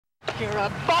You're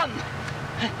a bum.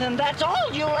 And that's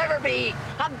all you'll ever be,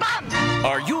 a bum.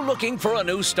 Are you looking for a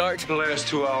new start? The last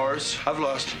 2 hours, I've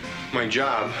lost my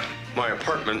job, my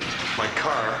apartment, my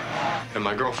car, and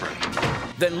my girlfriend.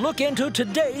 Then look into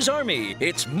today's Army.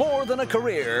 It's more than a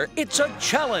career, it's a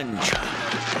challenge.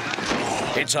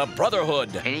 It's a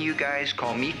brotherhood. Any of you guys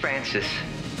call me Francis,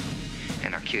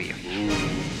 and I'll kill you.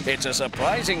 It's a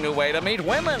surprising new way to meet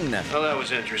women. Well, that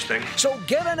was interesting. So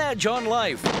get an edge on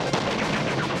life.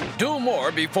 Do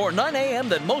more before 9 a.m.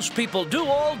 than most people do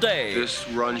all day. This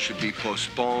run should be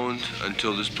postponed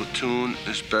until this platoon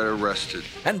is better rested.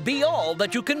 And be all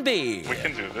that you can be. We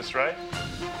can do this, right?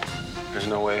 There's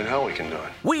no way in hell we can do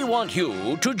it. We want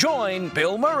you to join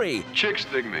Bill Murray, Chicks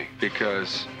dig me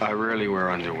because I rarely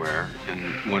wear underwear,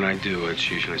 and when I do,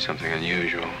 it's usually something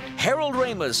unusual. Harold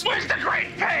Ramis, Where's the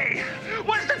great pay?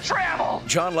 Where's the travel?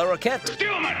 John Larroquette,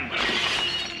 Stillman!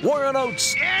 Warren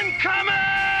Oates,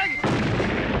 Incoming!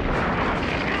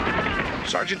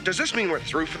 Sergeant, does this mean we're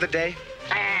through for the day?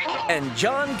 and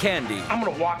John Candy I'm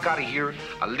gonna walk out of here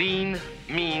a lean,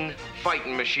 mean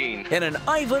fighting machine. in an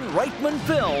Ivan Reitman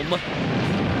film,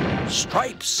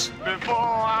 Stripes. Before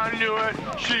I knew it,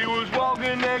 she was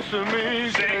walking next to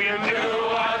me.